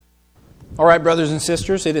All right, brothers and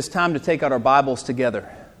sisters, it is time to take out our Bibles together.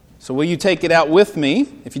 So will you take it out with me?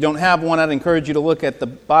 If you don't have one, I'd encourage you to look at the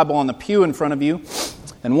Bible on the pew in front of you.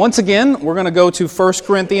 And once again, we're going to go to 1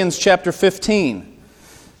 Corinthians chapter 15.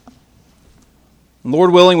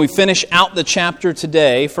 Lord willing, we finish out the chapter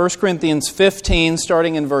today. 1 Corinthians 15,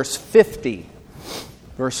 starting in verse 50.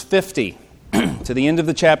 Verse 50 to the end of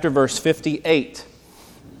the chapter, verse 58.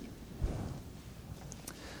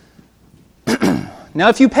 Now,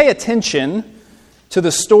 if you pay attention to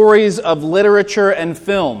the stories of literature and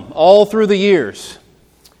film all through the years,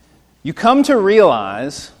 you come to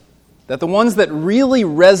realize that the ones that really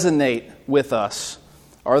resonate with us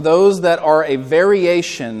are those that are a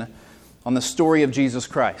variation on the story of Jesus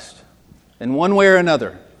Christ. In one way or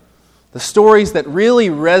another, the stories that really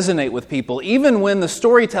resonate with people, even when the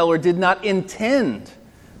storyteller did not intend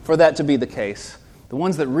for that to be the case, the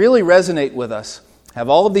ones that really resonate with us have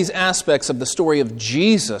all of these aspects of the story of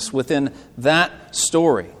Jesus within that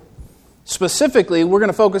story. Specifically, we're going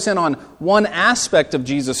to focus in on one aspect of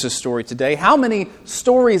Jesus' story today. How many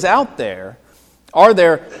stories out there are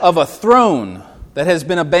there of a throne that has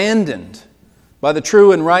been abandoned by the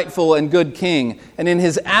true and rightful and good king, and in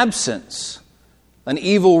his absence, an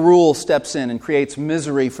evil rule steps in and creates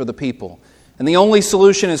misery for the people? And the only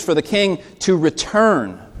solution is for the king to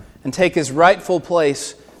return and take his rightful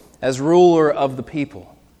place as ruler of the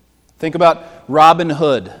people. Think about Robin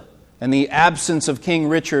Hood and the absence of King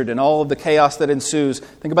Richard and all of the chaos that ensues.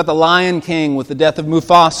 Think about the Lion King with the death of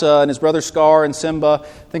Mufasa and his brother Scar and Simba.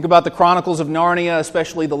 Think about the Chronicles of Narnia,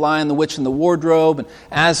 especially The Lion, the Witch, and the Wardrobe, and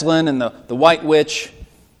Aslan and the White Witch.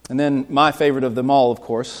 And then my favorite of them all, of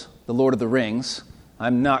course, The Lord of the Rings.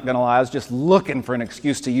 I'm not going to lie, I was just looking for an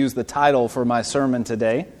excuse to use the title for my sermon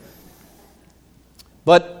today.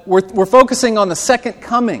 But we're focusing on the second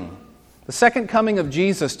coming of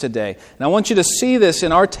Jesus today. And I want you to see this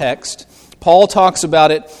in our text. Paul talks about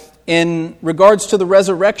it in regards to the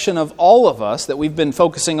resurrection of all of us that we've been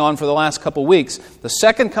focusing on for the last couple weeks. The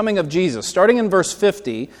second coming of Jesus. Starting in verse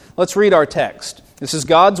 50, let's read our text. This is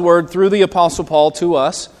God's word through the Apostle Paul to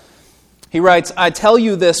us. He writes, "I tell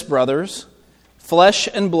you this, brothers, flesh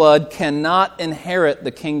and blood cannot inherit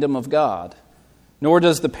the kingdom of God, nor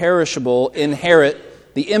does the perishable inherit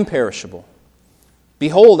the imperishable.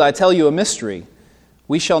 Behold, I tell you a mystery.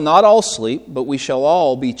 We shall not all sleep, but we shall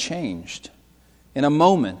all be changed. In a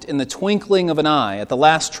moment, in the twinkling of an eye, at the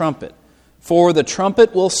last trumpet. For the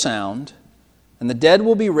trumpet will sound, and the dead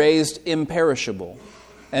will be raised imperishable,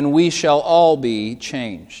 and we shall all be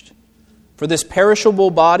changed. For this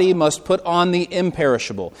perishable body must put on the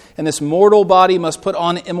imperishable, and this mortal body must put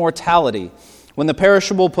on immortality. When the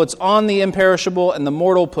perishable puts on the imperishable and the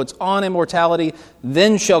mortal puts on immortality,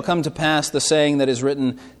 then shall come to pass the saying that is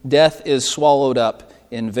written, death is swallowed up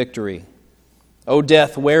in victory. O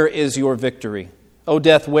death, where is your victory? O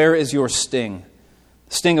death, where is your sting?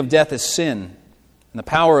 The sting of death is sin, and the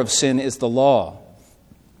power of sin is the law.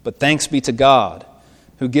 But thanks be to God,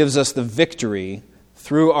 who gives us the victory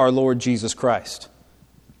through our Lord Jesus Christ.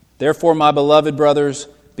 Therefore, my beloved brothers,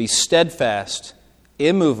 be steadfast,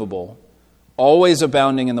 immovable, always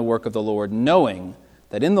abounding in the work of the Lord, knowing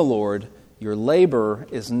that in the Lord your labor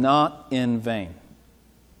is not in vain."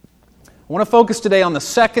 I want to focus today on the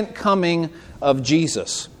second coming of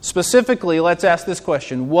Jesus. Specifically, let's ask this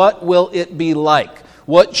question: what will it be like?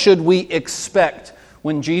 What should we expect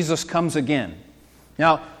when Jesus comes again?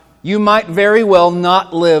 Now, you might very well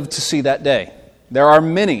not live to see that day. There are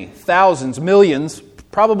many, thousands, millions,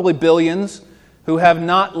 probably billions, who have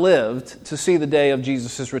not lived to see the day of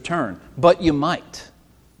Jesus' return. But you might.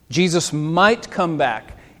 Jesus might come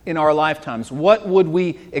back in our lifetimes. What would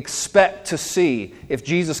we expect to see if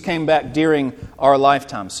Jesus came back during our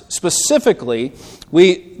lifetimes? Specifically,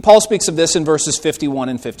 Paul speaks of this in verses 51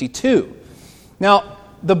 and 52. Now,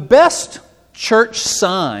 the best church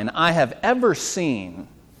sign I have ever seen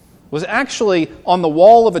was actually on the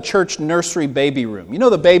wall of a church nursery baby room. You know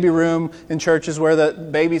the baby room in churches where the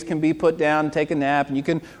babies can be put down and take a nap and you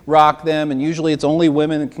can rock them, and usually it's only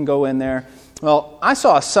women that can go in there. Well, I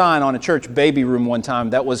saw a sign on a church baby room one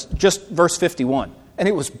time that was just verse 51, and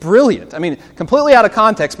it was brilliant. I mean, completely out of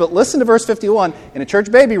context, but listen to verse 51. In a church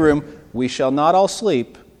baby room, we shall not all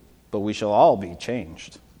sleep, but we shall all be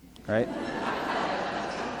changed. Right?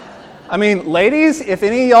 I mean, ladies, if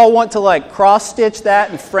any of y'all want to cross-stitch that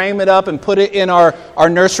and frame it up and put it in our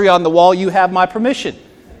nursery on the wall, you have my permission.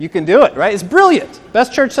 You can do it, right? It's brilliant.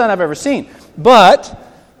 Best church sign I've ever seen. But,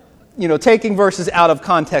 taking verses out of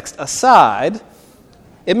context aside,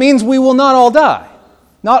 it means we will not all die.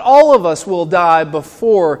 Not all of us will die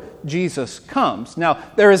before Jesus comes. Now,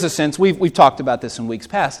 there is a sense, we've talked about this in weeks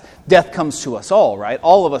past, death comes to us all, right?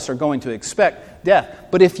 All of us are going to expect death.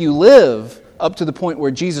 But if you live up to the point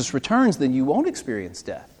where Jesus returns, then you won't experience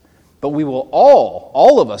death. But we will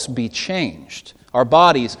all of us be changed. Our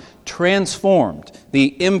bodies transformed.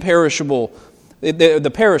 The imperishable,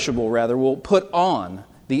 the perishable rather, will put on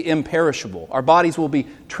the imperishable. Our bodies will be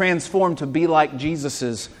transformed to be like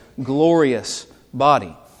Jesus' glorious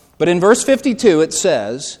body. But in verse 52 it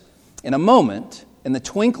says, in a moment, in the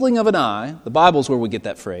twinkling of an eye, the Bible's where we get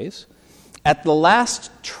that phrase, at the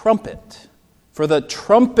last trumpet, for the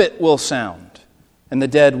trumpet will sound, and the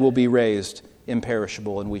dead will be raised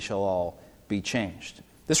imperishable, and we shall all be changed.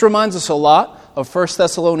 This reminds us a lot of 1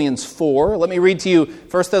 Thessalonians 4. Let me read to you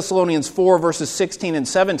 1 Thessalonians 4, verses 16 and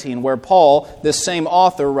 17, where Paul, this same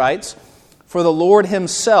author, writes, "For the Lord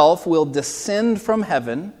himself will descend from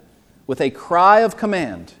heaven with a cry of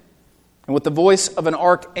command, and with the voice of an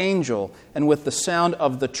archangel, and with the sound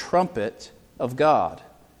of the trumpet of God.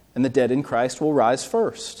 And the dead in Christ will rise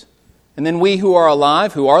first. And then we who are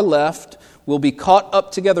alive, who are left, will be caught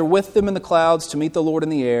up together with them in the clouds to meet the Lord in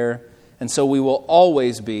the air, and so we will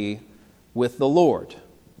always be with the Lord."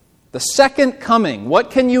 The second coming,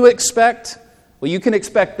 what can you expect? Well, you can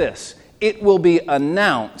expect this. It will be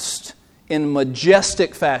announced in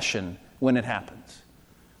majestic fashion when it happens.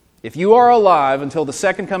 If you are alive until the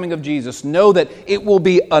second coming of Jesus, know that it will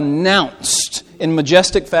be announced in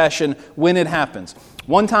majestic fashion when it happens.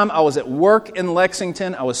 One time I was at work in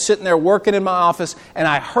Lexington. I was sitting there working in my office, and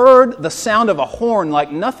I heard the sound of a horn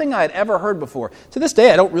like nothing I had ever heard before. To this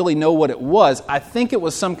day, I don't really know what it was. I think it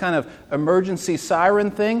was some kind of emergency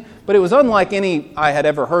siren thing, but it was unlike any I had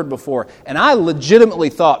ever heard before. And I legitimately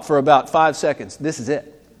thought for about 5 seconds, this is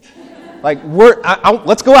it. Like,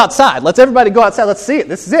 let's go outside. Let's everybody go outside. Let's see it.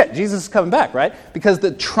 This is it. Jesus is coming back, right? Because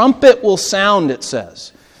the trumpet will sound, it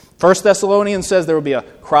says. 1 Thessalonians says there will be a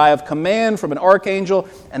cry of command from an archangel,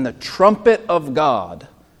 and the trumpet of God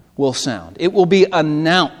will sound. It will be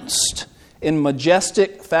announced in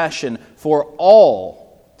majestic fashion for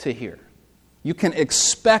all to hear. You can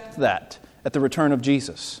expect that at the return of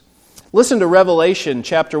Jesus. Listen to Revelation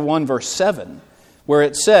chapter 1, verse 7, where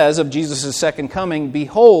it says of Jesus' second coming,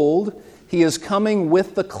 "Behold, he is coming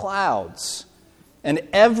with the clouds, and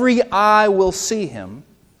every eye will see him,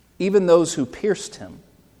 even those who pierced him.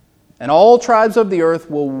 And all tribes of the earth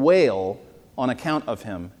will wail on account of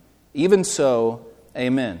him. Even so,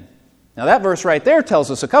 amen." Now that verse right there tells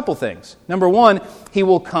us a couple things. Number one, he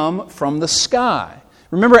will come from the sky.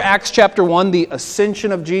 Remember Acts chapter 1, the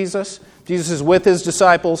ascension of Jesus? Jesus is with his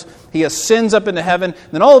disciples. He ascends up into heaven.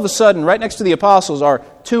 And then all of a sudden, right next to the apostles are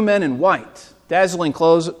two men in white, dazzling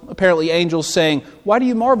clothes, apparently angels, saying, "Why do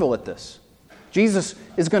you marvel at this?" Jesus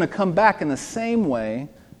is going to come back in the same way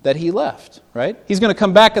that he left, right? He's going to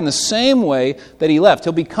come back in the same way that he left.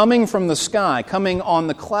 He'll be coming from the sky, coming on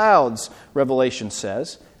the clouds, Revelation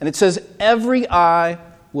says. And it says, every eye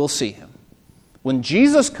will see him. When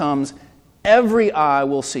Jesus comes, every eye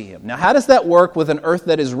will see him. Now, how does that work with an earth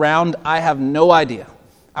that is round? I have no idea.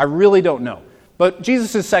 I really don't know. But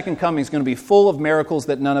Jesus' second coming is going to be full of miracles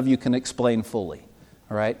that none of you can explain fully.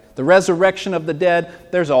 All right? The resurrection of the dead,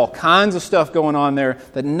 there's all kinds of stuff going on there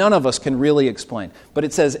that none of us can really explain. But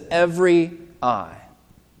it says every eye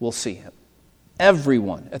will see him.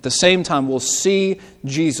 Everyone at the same time will see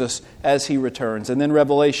Jesus as he returns. And then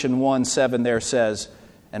Revelation 1:7 there says,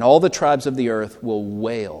 "And all the tribes of the earth will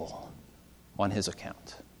wail on his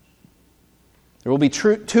account." There will be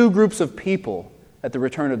two groups of people at the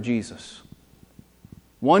return of Jesus.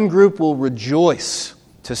 One group will rejoice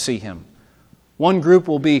to see him. One group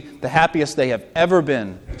will be the happiest they have ever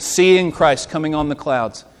been, seeing Christ coming on the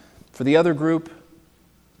clouds. For the other group,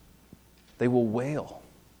 they will wail.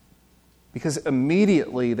 Because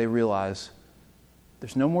immediately they realize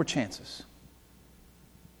there's no more chances.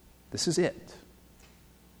 This is it.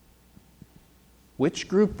 Which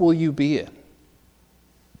group will you be in?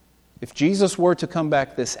 If Jesus were to come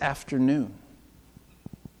back this afternoon,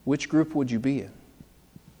 which group would you be in?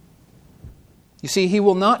 You see, he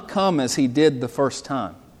will not come as he did the first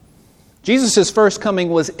time. Jesus' first coming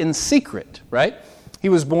was in secret, right? He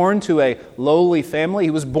was born to a lowly family. He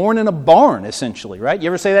was born in a barn, essentially, right? You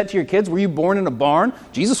ever say that to your kids? Were you born in a barn?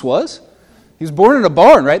 Jesus was. He was born in a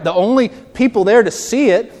barn, right? The only people there to see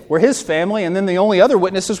it were his family, and then the only other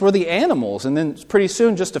witnesses were the animals. And then pretty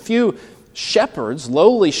soon just a few shepherds,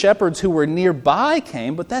 lowly shepherds who were nearby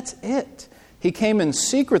came, but that's it. He came in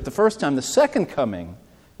secret the first time. The second coming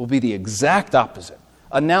will be the exact opposite.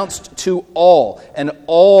 Announced to all, and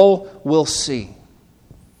all will see.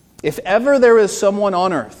 If ever there is someone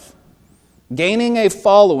on earth gaining a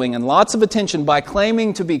following and lots of attention by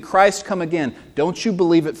claiming to be Christ come again, don't you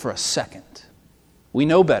believe it for a second. We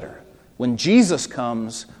know better. When Jesus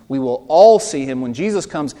comes, we will all see Him. When Jesus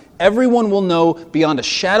comes, everyone will know beyond a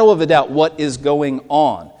shadow of a doubt what is going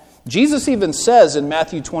on. Jesus even says in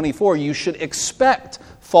Matthew 24, you should expect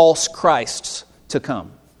false Christs to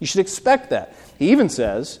come. You should expect that. He even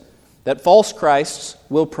says that false Christs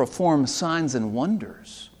will perform signs and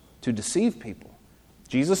wonders to deceive people.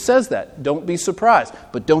 Jesus says that. Don't be surprised.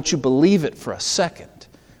 But don't you believe it for a second.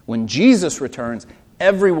 When Jesus returns,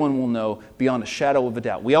 everyone will know beyond a shadow of a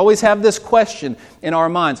doubt. We always have this question in our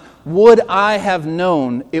minds. Would I have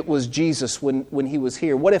known it was Jesus when He was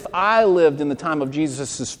here? What if I lived in the time of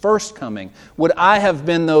Jesus' first coming? Would I have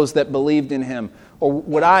been those that believed in Him? Or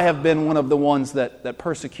would I have been one of the ones that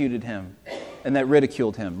persecuted Him and that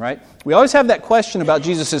ridiculed Him, right? We always have that question about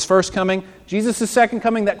Jesus' first coming. Jesus' second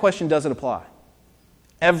coming, that question doesn't apply.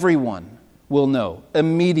 Everyone will know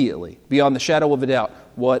immediately, beyond the shadow of a doubt,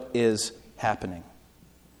 what is happening.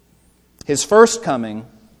 His first coming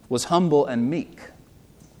was humble and meek.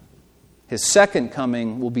 His second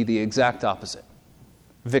coming will be the exact opposite.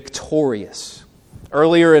 Victorious.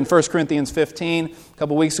 Earlier in 1 Corinthians 15, a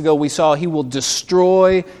couple weeks ago, we saw He will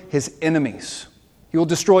destroy His enemies. He will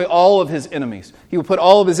destroy all of His enemies. He will put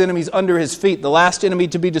all of His enemies under His feet. The last enemy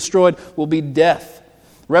to be destroyed will be death.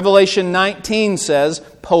 Revelation 19 says,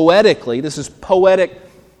 poetically, this is poetic,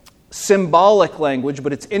 symbolic language,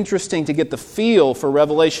 but it's interesting to get the feel for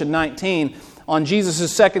Revelation 19. On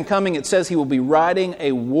Jesus' second coming, it says He will be riding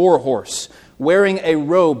a war horse, wearing a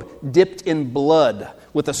robe dipped in blood,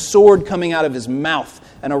 with a sword coming out of His mouth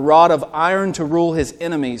and a rod of iron to rule His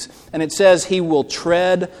enemies. And it says He will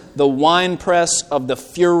tread the winepress of the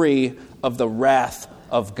fury of the wrath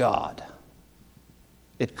of God.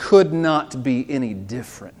 It could not be any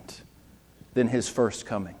different than His first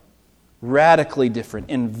coming. Radically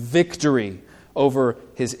different in victory over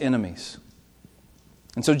His enemies.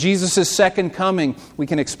 And so Jesus' second coming, we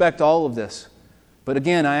can expect all of this. But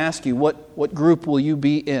again, I ask you, what group will you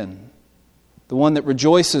be in? The one that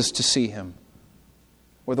rejoices to see Him,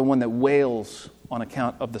 or the one that wails on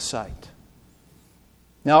account of the sight?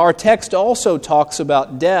 Now, our text also talks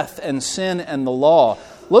about death and sin and the law.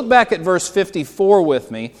 Look back at verse 54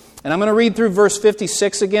 with me, and I'm going to read through verse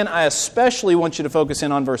 56 again. I especially want you to focus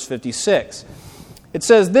in on verse 56. It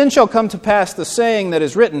says, "Then shall come to pass the saying that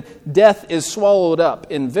is written, death is swallowed up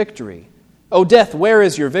in victory. O death, where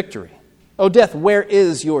is your victory? O death, where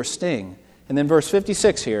is your sting?" And then verse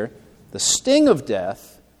 56 here, "The sting of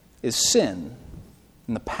death is sin,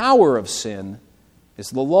 and the power of sin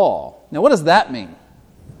is the law." Now, what does that mean?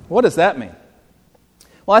 What does that mean?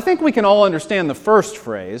 Well, I think we can all understand the first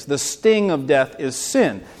phrase, the sting of death is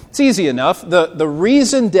sin. It's easy enough. The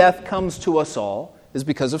reason death comes to us all is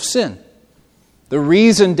because of sin. The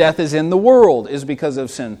reason death is in the world is because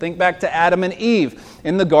of sin. Think back to Adam and Eve.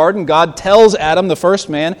 In the garden, God tells Adam, the first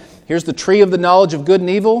man, here's the tree of the knowledge of good and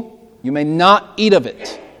evil. You may not eat of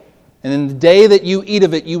it. And in the day that you eat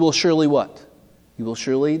of it, you will surely what? You will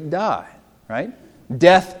surely die, right?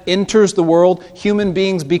 Death enters the world. Human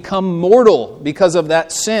beings become mortal because of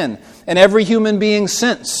that sin. And every human being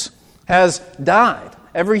since has died.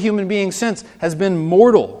 Every human being since has been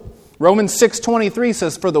mortal. Romans 6:23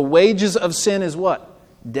 says, "For the wages of sin is what?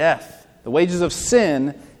 Death." The wages of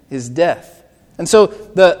sin is death. And so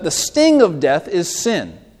the sting of death is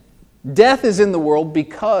sin. Death is in the world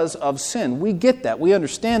because of sin. We get that. We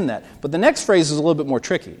understand that. But the next phrase is a little bit more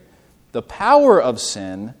tricky. The power of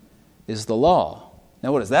sin is the law.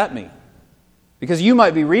 Now, what does that mean? Because you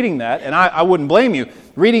might be reading that, and I wouldn't blame you,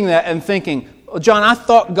 reading that and thinking, "Oh, John, I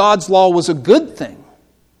thought God's law was a good thing.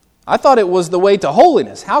 I thought it was the way to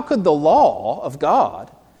holiness. How could the law of God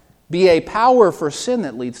be a power for sin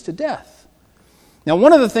that leads to death?" Now,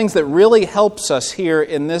 one of the things that really helps us here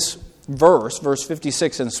in this verse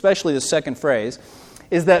 56, and especially the second phrase,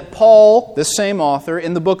 is that Paul, this same author,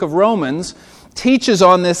 in the book of Romans, teaches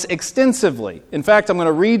on this extensively. In fact, I'm going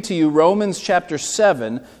to read to you Romans chapter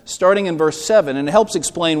 7, starting in verse 7, and it helps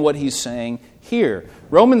explain what he's saying here.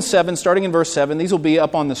 Romans 7, starting in verse 7, these will be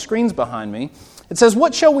up on the screens behind me. It says,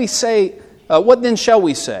 "What shall we say? What then shall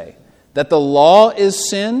we say? That the law is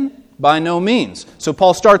sin? By no means." So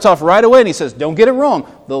Paul starts off right away and he says, don't get it wrong.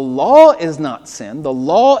 The law is not sin. The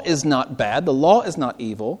law is not bad. The law is not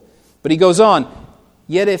evil. But he goes on,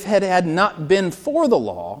 "Yet if it had not been for the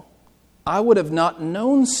law, I would have not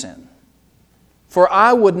known sin. For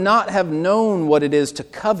I would not have known what it is to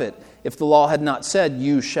covet if the law had not said,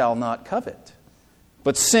 'You shall not covet.'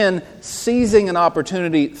 But sin, seizing an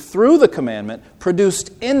opportunity through the commandment, produced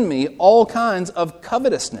in me all kinds of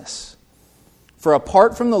covetousness. For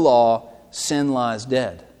apart from the law, sin lies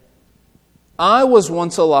dead. I was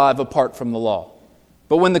once alive apart from the law.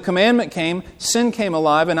 But when the commandment came, sin came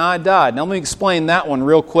alive and I died. Now let me explain that one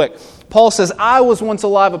real quick. Paul says, I was once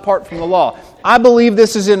alive apart from the law. I believe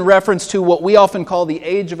this is in reference to what we often call the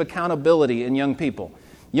age of accountability in young people.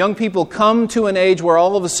 Young people come to an age where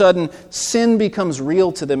all of a sudden sin becomes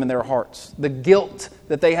real to them in their hearts. The guilt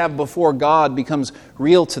that they have before God becomes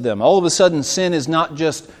real to them. All of a sudden sin is not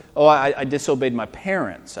just, I disobeyed my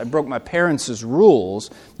parents. I broke my parents' rules.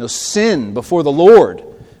 No, sin before the Lord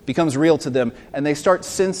becomes real to them, and they start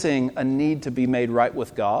sensing a need to be made right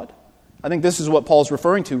with God. I think this is what Paul's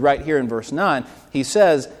referring to right here in verse 9. He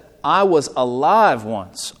says, I was alive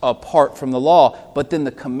once apart from the law, but then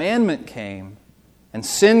the commandment came, and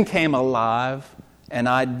sin came alive, and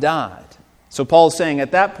I died. So Paul's saying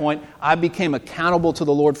at that point, I became accountable to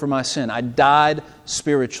the Lord for my sin. I died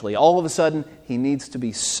spiritually. All of a sudden, he needs to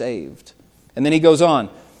be saved. And then he goes on,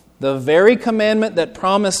 the very commandment that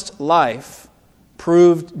promised life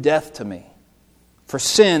proved death to me. For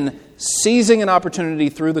sin, seizing an opportunity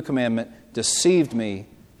through the commandment, deceived me,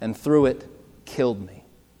 and through it killed me.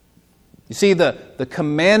 You see, the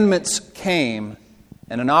commandments came,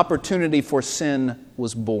 and an opportunity for sin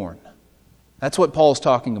was born. That's what Paul's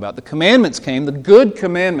talking about. The commandments came, the good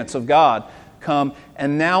commandments of God come,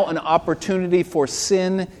 and now an opportunity for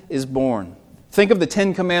sin is born. Think of the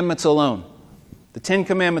 10 Commandments alone. The 10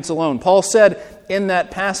 Commandments alone. Paul said in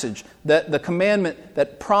that passage that the commandment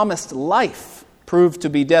that promised life proved to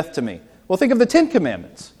be death to me. Well, think of the 10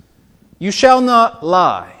 Commandments. You shall not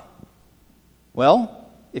lie. Well,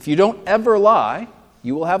 if you don't ever lie,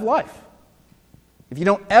 you will have life. If you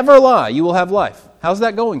don't ever lie, you will have life. How's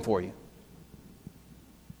that going for you?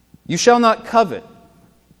 You shall not covet.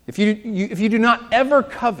 If you do not ever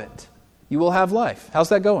covet, you will have life. How's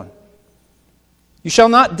that going? You shall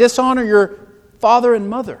not dishonor your father and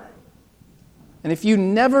mother. And if you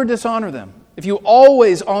never dishonor them, if you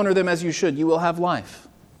always honor them as you should, you will have life.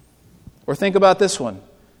 Or think about this one.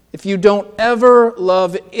 If you don't ever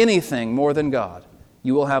love anything more than God,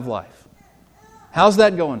 you will have life. How's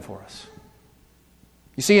that going for us?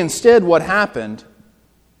 You see, instead what happened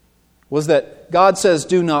was that God says,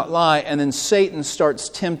 do not lie, and then Satan starts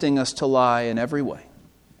tempting us to lie in every way.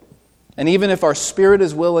 And even if our spirit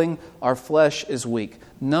is willing, our flesh is weak.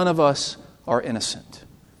 None of us are innocent.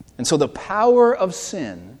 And so the power of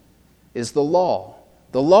sin is the law.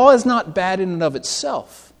 The law is not bad in and of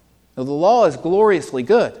itself. No, the law is gloriously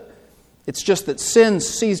good. It's just that sin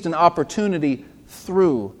seized an opportunity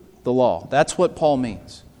through the law. That's what Paul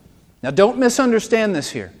means. Now don't misunderstand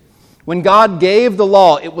this here. When God gave the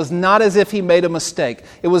law, it was not as if He made a mistake.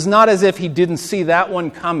 It was not as if He didn't see that one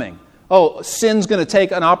coming. Oh, sin's going to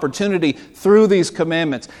take an opportunity through these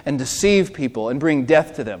commandments and deceive people and bring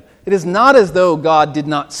death to them. It is not as though God did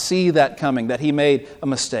not see that coming, that He made a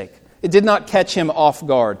mistake. It did not catch Him off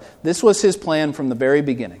guard. This was His plan from the very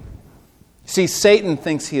beginning. See, Satan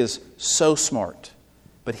thinks he is so smart,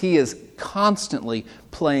 but he is constantly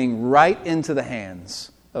playing right into the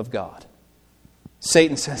hands of God.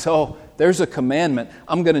 Satan says, oh, there's a commandment.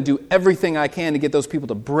 I'm going to do everything I can to get those people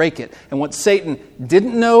to break it. And what Satan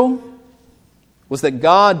didn't know was that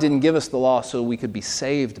God didn't give us the law so we could be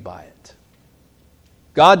saved by it.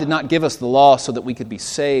 God did not give us the law so that we could be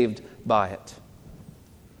saved by it.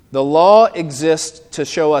 The law exists to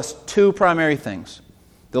show us two primary things.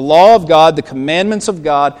 The law of God, the commandments of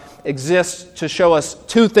God, exist to show us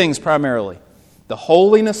two things primarily. The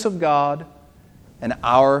holiness of God and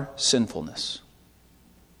our sinfulness.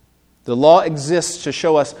 The law exists to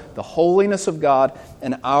show us the holiness of God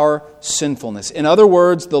and our sinfulness. In other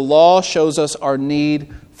words, the law shows us our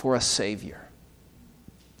need for a Savior.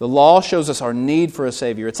 The law shows us our need for a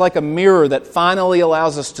Savior. It's like a mirror that finally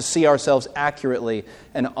allows us to see ourselves accurately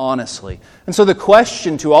and honestly. And so the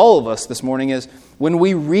question to all of us this morning is, when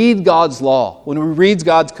we read God's law, when we read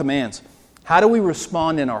God's commands, how do we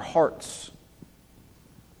respond in our hearts?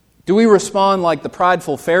 Do we respond like the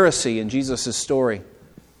prideful Pharisee in Jesus' story,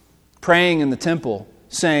 praying in the temple,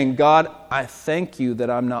 saying, God, I thank you that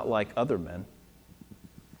I'm not like other men?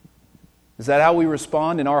 Is that how we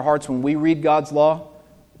respond in our hearts when we read God's law?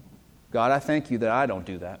 God, I thank you that I don't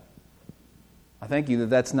do that. I thank you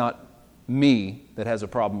that that's not me that has a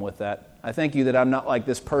problem with that. I thank you that I'm not like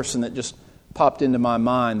this person that just popped into my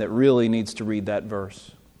mind that really needs to read that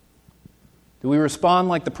verse. Do we respond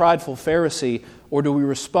like the prideful Pharisee, or do we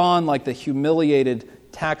respond like the humiliated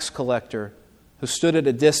tax collector who stood at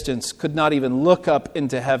a distance, could not even look up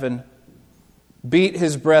into heaven, beat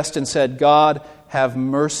his breast and said, God, have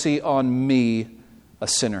mercy on me, a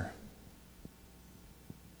sinner?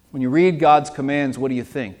 When you read God's commands, what do you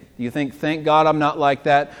think? Do you think, thank God I'm not like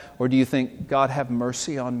that? Or do you think, God, have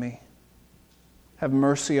mercy on me? Have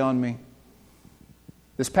mercy on me.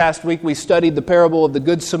 This past week we studied the parable of the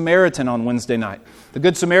Good Samaritan on Wednesday night. The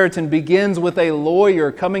Good Samaritan begins with a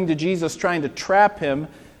lawyer coming to Jesus trying to trap him.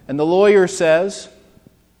 And the lawyer says,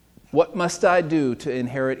 what must I do to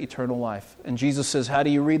inherit eternal life? And Jesus says, how do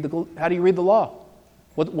you read the law?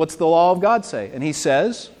 What's the law of God say? And he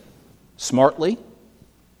says, smartly,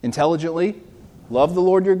 intelligently, love the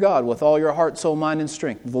Lord your God with all your heart, soul, mind, and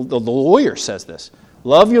strength. The lawyer says this.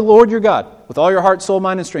 Love your Lord your God with all your heart, soul,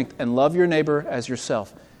 mind, and strength, and love your neighbor as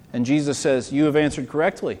yourself. And Jesus says, you have answered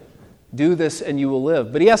correctly. Do this and you will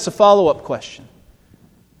live. But he asks a follow-up question.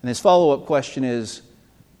 And his follow-up question is,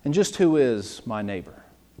 and just who is my neighbor?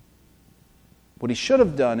 What he should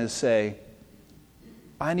have done is say,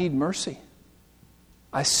 I need mercy.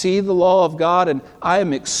 I see the law of God and I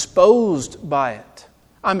am exposed by it.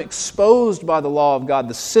 I'm exposed by the law of God,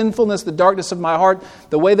 the sinfulness, the darkness of my heart,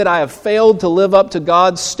 the way that I have failed to live up to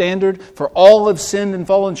God's standard, for all have sinned and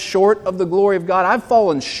fallen short of the glory of God. I've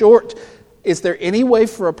fallen short. Is there any way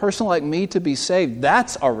for a person like me to be saved?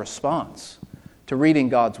 That's our response to reading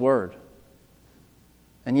God's Word.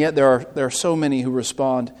 And yet there are so many who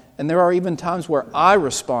respond, and there are even times where I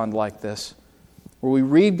respond like this, where we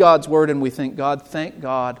read God's Word and we think, God,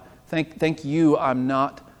 thank you, I'm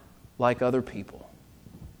not like other people.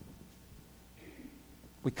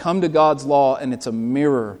 We come to God's law and it's a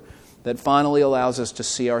mirror that finally allows us to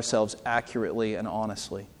see ourselves accurately and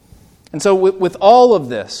honestly. And so with all of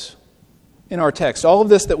this in our text, all of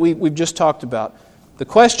this that we've just talked about, the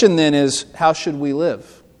question then is, how should we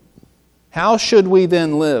live? How should we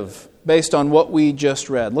then live based on what we just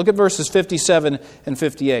read? Look at verses 57 and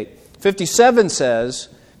 58. 57 says,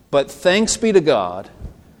 but thanks be to God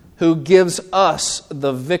who gives us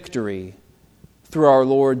the victory through our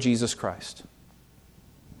Lord Jesus Christ.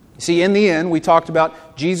 See, in the end, we talked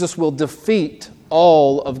about Jesus will defeat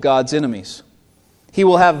all of God's enemies. He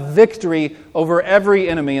will have victory over every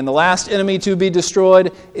enemy, and the last enemy to be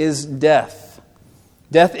destroyed is death.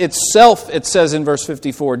 Death itself, it says in verse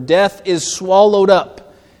 54, death is swallowed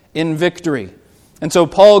up in victory. And so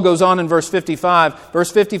Paul goes on in verse 55.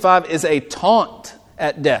 Verse 55 is a taunt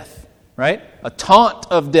at death, right? A taunt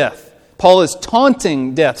of death. Paul is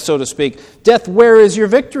taunting death, so to speak. Death, where is your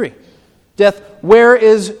victory? Death, where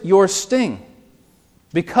is your sting?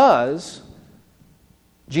 Because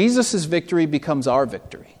Jesus' victory becomes our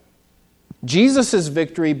victory. Jesus'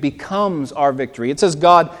 victory becomes our victory. It says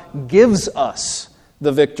God gives us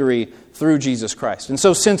the victory through Jesus Christ. And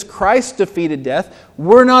so since Christ defeated death,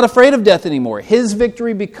 we're not afraid of death anymore. His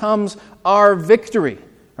victory becomes our victory,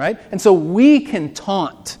 right? And so we can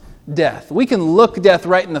taunt death. We can look death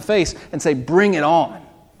right in the face and say, bring it on,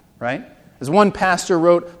 right? As one pastor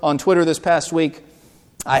wrote on Twitter this past week,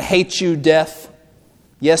 I hate you, death.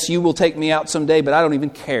 Yes, you will take me out someday, but I don't even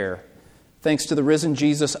care. Thanks to the risen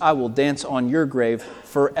Jesus, I will dance on your grave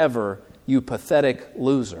forever, you pathetic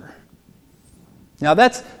loser. Now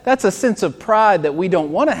that's a sense of pride that we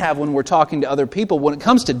don't want to have when we're talking to other people when it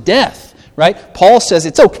comes to death, right? Paul says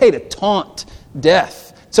it's okay to taunt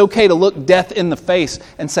death. It's okay to look death in the face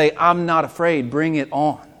and say, I'm not afraid, bring it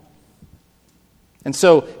on. And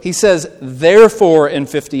so he says, therefore in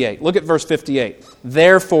 58. Look at verse 58.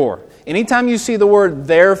 Therefore. Anytime you see the word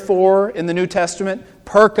therefore in the New Testament,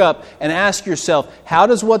 perk up and ask yourself, how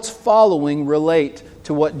does what's following relate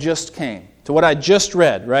to what just came? To what I just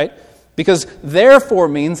read, right? Because therefore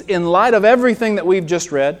means in light of everything that we've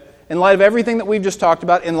just read, in light of everything that we've just talked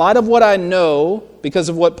about, in light of what I know because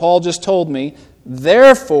of what Paul just told me,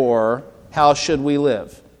 therefore, how should we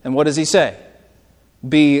live? And what does he say?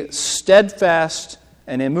 Be steadfast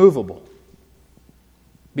and immovable.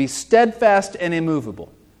 Be steadfast and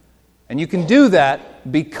immovable. And you can do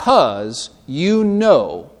that because you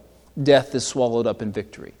know death is swallowed up in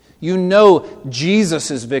victory. You know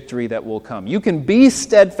Jesus' victory that will come. You can be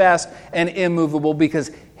steadfast and immovable because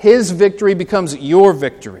His victory becomes your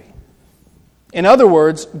victory. In other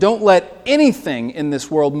words, don't let anything in this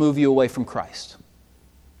world move you away from Christ.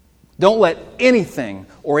 Don't let anything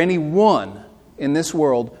or anyone in this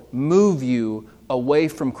world move you away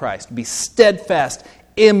from Christ. Be steadfast,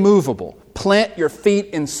 immovable. Plant your feet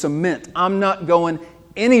in cement. I'm not going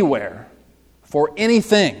anywhere for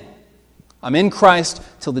anything. I'm in Christ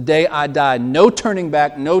till the day I die. No turning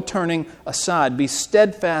back, no turning aside. Be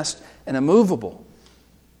steadfast and immovable.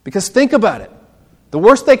 Because think about it. The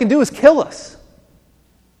worst they can do is kill us.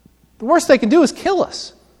 The worst they can do is kill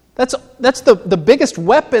us. That's the biggest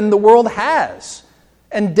weapon the world has.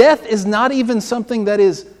 And death is not even something that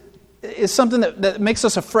is something that makes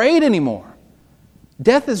us afraid anymore.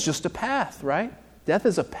 Death is just a path, right? Death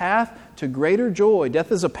is a path to greater joy.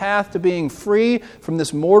 Death is a path to being free from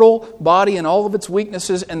this mortal body and all of its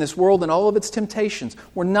weaknesses and this world and all of its temptations.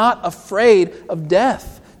 We're not afraid of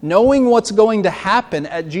death. Knowing what's going to happen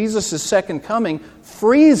at Jesus' second coming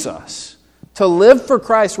frees us to live for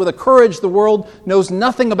Christ with a courage the world knows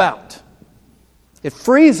nothing about. It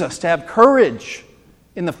frees us to have courage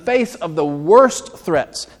in the face of the worst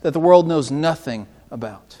threats that the world knows nothing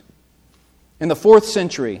about. In the 4th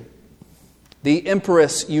century, the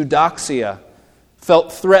Empress Eudoxia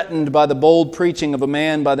felt threatened by the bold preaching of a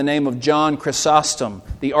man by the name of John Chrysostom,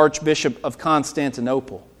 the Archbishop of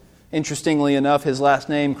Constantinople. Interestingly enough, his last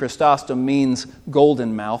name, Chrysostom, means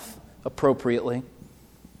golden mouth, appropriately.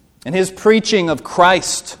 And his preaching of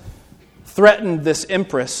Christ threatened this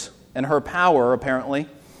empress and her power, apparently.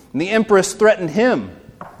 And the empress threatened him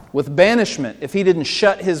with banishment if he didn't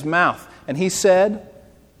shut his mouth. And he said,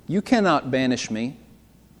 "You cannot banish me,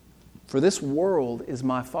 for this world is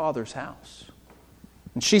my Father's house."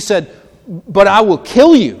 And she said, "But I will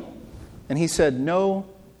kill you." And he said, "No,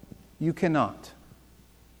 you cannot.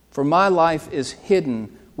 For my life is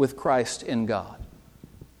hidden with Christ in God."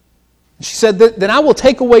 And she said, "Then I will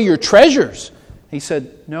take away your treasures." He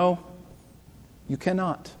said, "No, you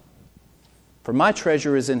cannot. For my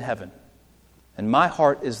treasure is in heaven, and my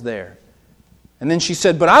heart is there." And then she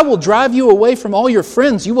said, "But I will drive you away from all your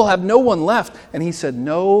friends. You will have no one left." And he said,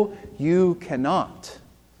 "No, you cannot.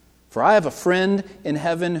 For I have a friend in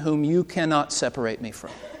heaven whom you cannot separate me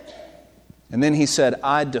from." And then he said,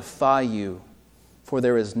 "I defy you, for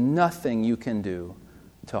there is nothing you can do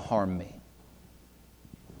to harm me."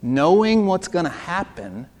 Knowing what's going to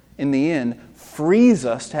happen in the end frees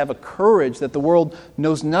us to have a courage that the world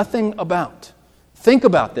knows nothing about. Think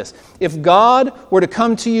about this. If God were to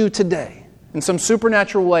come to you today in some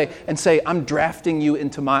supernatural way and say, "I'm drafting you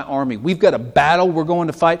into my army. We've got a battle we're going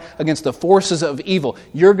to fight against the forces of evil.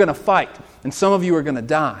 You're going to fight, and some of you are going to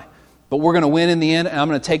die. But we're going to win in the end, and I'm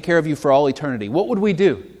going to take care of you for all eternity." What would we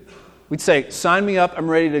do? We'd say, "Sign me up, I'm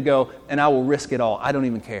ready to go, and I will risk it all. I don't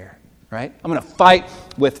even care." Right? I'm going to fight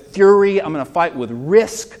with fury. I'm going to fight with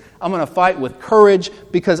risk. I'm going to fight with courage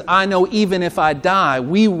because I know even if I die,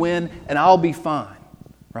 we win and I'll be fine.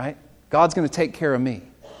 Right? God's going to take care of me.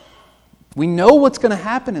 We know what's going to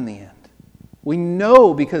happen in the end. We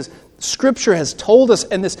know because Scripture has told us,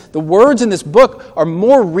 and the words in this book are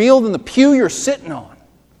more real than the pew you're sitting on.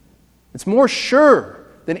 It's more sure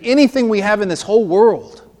than anything we have in this whole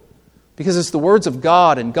world. Because it's the words of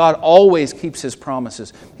God, and God always keeps His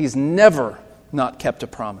promises. He's never not kept a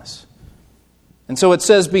promise. And so it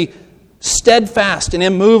says, be steadfast and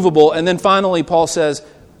immovable. And then finally, Paul says,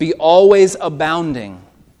 be always abounding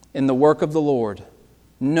in the work of the Lord,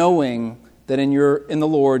 knowing that in the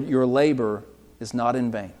Lord your labor is not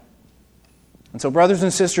in vain. And so, brothers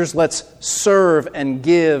and sisters, let's serve and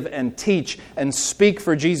give and teach and speak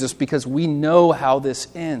for Jesus because we know how this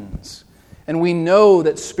ends. And we know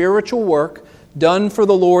that spiritual work done for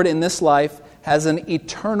the Lord in this life has an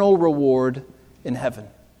eternal reward in heaven.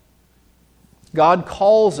 God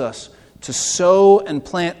calls us to sow and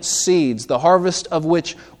plant seeds, the harvest of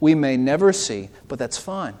which we may never see, but that's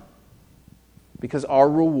fine because our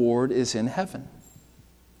reward is in heaven.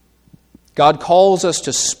 God calls us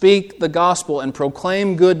to speak the gospel and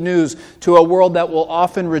proclaim good news to a world that will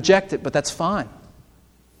often reject it, but that's fine.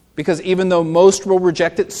 Because even though most will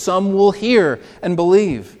reject it, some will hear and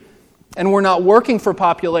believe. And we're not working for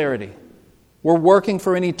popularity. We're working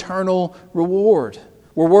for an eternal reward.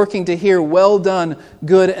 We're working to hear, "Well done,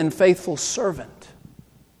 good and faithful servant."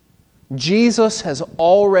 Jesus has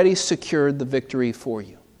already secured the victory for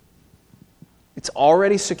you. It's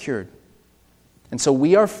already secured. And so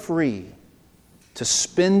we are free to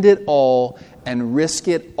spend it all and risk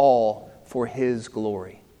it all for His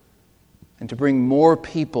glory. And to bring more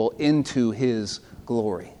people into His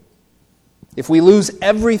glory. If we lose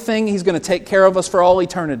everything, He's going to take care of us for all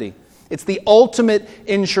eternity. It's the ultimate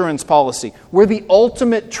insurance policy. We're the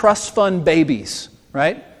ultimate trust fund babies,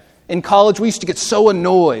 right? In college, we used to get so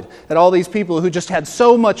annoyed at all these people who just had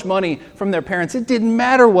so much money from their parents. It didn't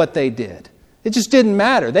matter what they did. It just didn't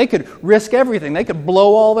matter. They could risk everything. They could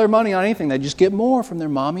blow all their money on anything. They'd just get more from their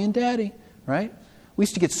mommy and daddy, right? We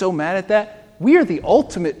used to get so mad at that. We are the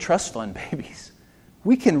ultimate trust fund babies.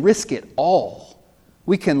 We can risk it all.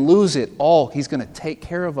 We can lose it all. He's going to take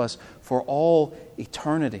care of us for all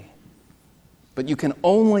eternity. But you can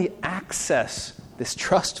only access this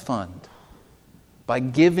trust fund by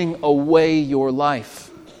giving away your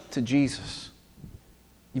life to Jesus.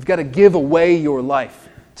 You've got to give away your life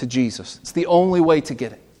to Jesus. It's the only way to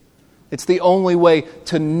get it. It's the only way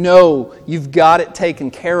to know you've got it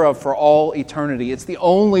taken care of for all eternity. It's the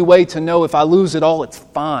only way to know if I lose it all, it's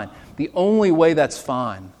fine. The only way that's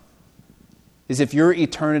fine is if your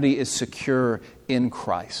eternity is secure in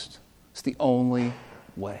Christ. It's the only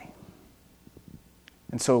way.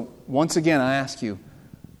 And so, once again, I ask you,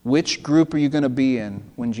 which group are you going to be in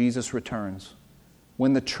when Jesus returns?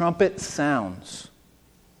 When the trumpet sounds,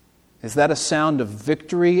 is that a sound of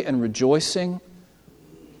victory and rejoicing?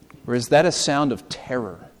 Or is that a sound of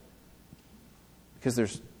terror? Because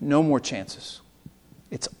there's no more chances.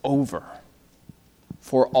 It's over.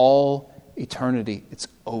 For all eternity, it's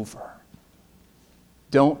over.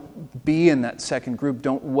 Don't be in that second group.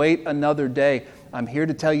 Don't wait another day. I'm here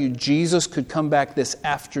to tell you, Jesus could come back this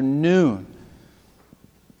afternoon.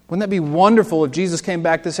 Wouldn't that be wonderful if Jesus came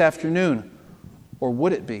back this afternoon? Or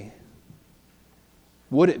would it be?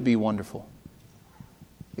 Would it be wonderful?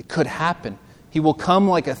 It could happen. He will come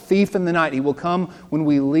like a thief in the night. He will come when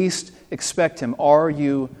we least expect Him. Are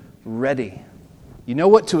you ready? You know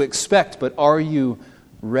what to expect, but are you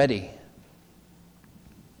ready?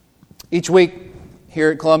 Each week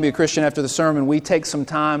here at Columbia Christian after the sermon, we take some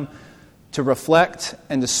time to reflect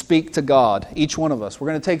and to speak to God, each one of us. We're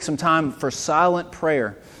going to take some time for silent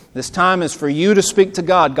prayer. This time is for you to speak to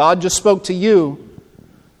God. God just spoke to you,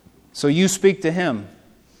 so you speak to Him.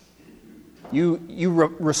 You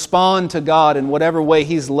respond to God in whatever way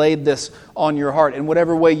He's laid this on your heart, in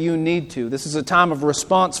whatever way you need to. This is a time of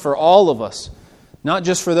response for all of us, not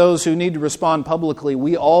just for those who need to respond publicly.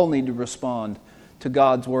 We all need to respond to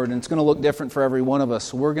God's Word, and it's going to look different for every one of us.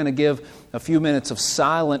 So we're going to give a few minutes of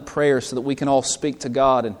silent prayer so that we can all speak to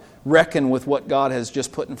God and reckon with what God has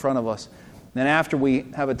just put in front of us. Then after we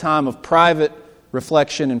have a time of private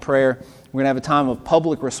reflection and prayer, we're going to have a time of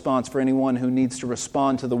public response for anyone who needs to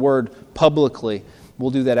respond to the Word publicly.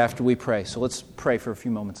 We'll do that after we pray. So let's pray for a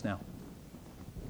few moments now.